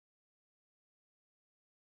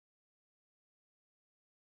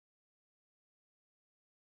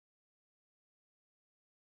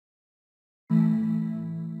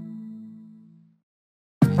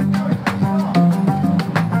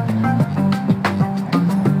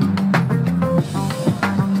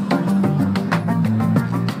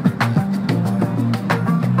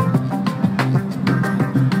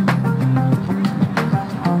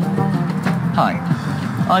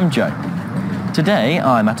I'm Joe. Today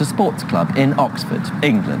I'm at a sports club in Oxford,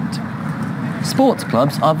 England. Sports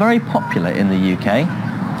clubs are very popular in the UK.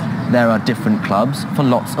 There are different clubs for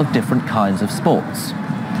lots of different kinds of sports.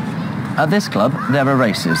 At this club there are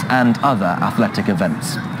races and other athletic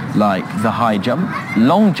events like the high jump,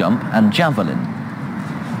 long jump and javelin.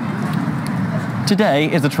 Today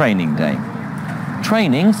is a training day.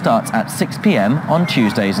 Training starts at 6 p.m. on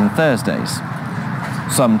Tuesdays and Thursdays.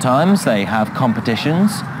 Sometimes they have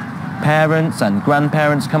competitions, parents and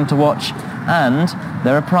grandparents come to watch, and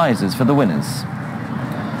there are prizes for the winners.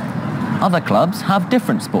 Other clubs have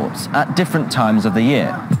different sports at different times of the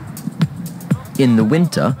year. In the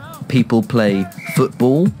winter, people play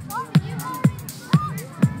football,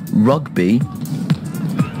 rugby,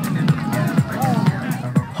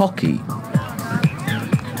 hockey,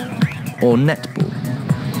 or netball.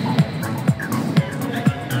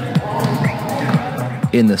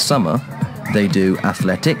 In the summer, they do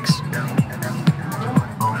athletics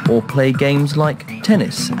or play games like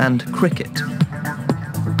tennis and cricket.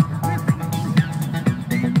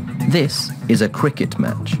 This is a cricket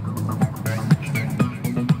match.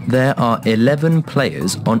 There are 11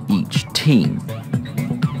 players on each team.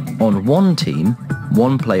 On one team,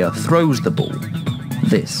 one player throws the ball.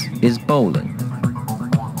 This is bowling.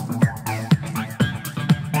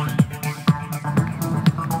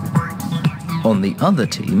 On the other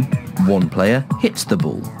team, one player hits the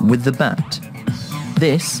ball with the bat.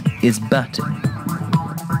 This is batting.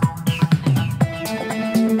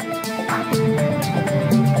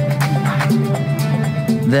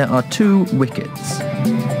 There are 2 wickets.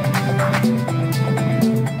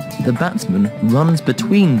 The batsman runs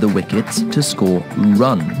between the wickets to score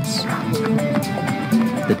runs.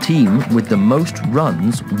 The team with the most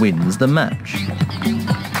runs wins the match.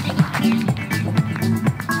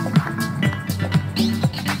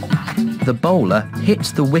 The bowler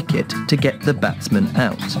hits the wicket to get the batsman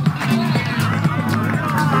out.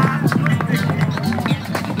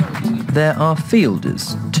 There are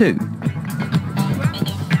fielders too.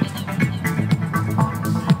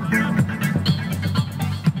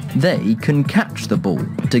 They can catch the ball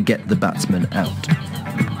to get the batsman out.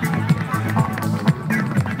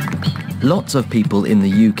 Lots of people in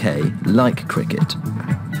the UK like cricket,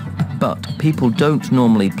 but people don't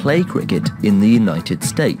normally play cricket in the United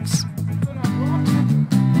States.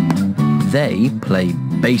 They play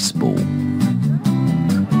baseball.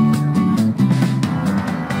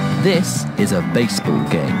 This is a baseball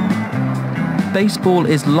game. Baseball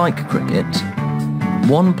is like cricket.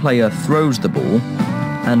 One player throws the ball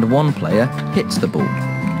and one player hits the ball.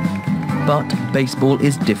 But baseball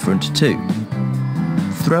is different too.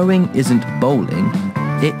 Throwing isn't bowling,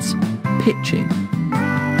 it's pitching.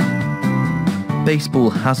 Baseball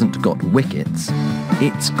hasn't got wickets,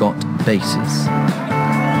 it's got bases.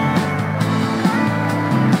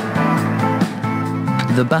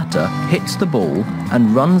 The batter hits the ball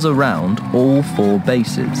and runs around all 4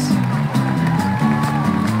 bases.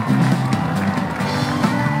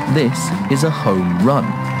 This is a home run.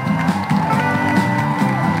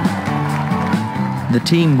 The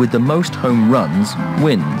team with the most home runs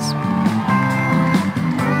wins.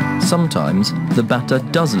 Sometimes the batter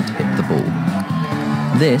doesn't hit the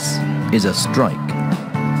ball. This is a strike.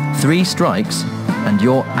 3 strikes and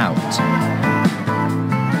you're out.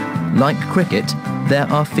 Like cricket, there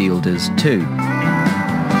are fielders too.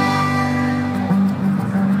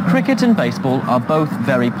 Cricket and baseball are both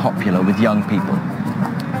very popular with young people.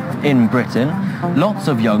 In Britain, lots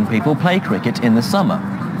of young people play cricket in the summer.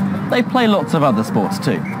 They play lots of other sports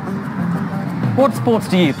too. What sports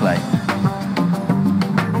do you play?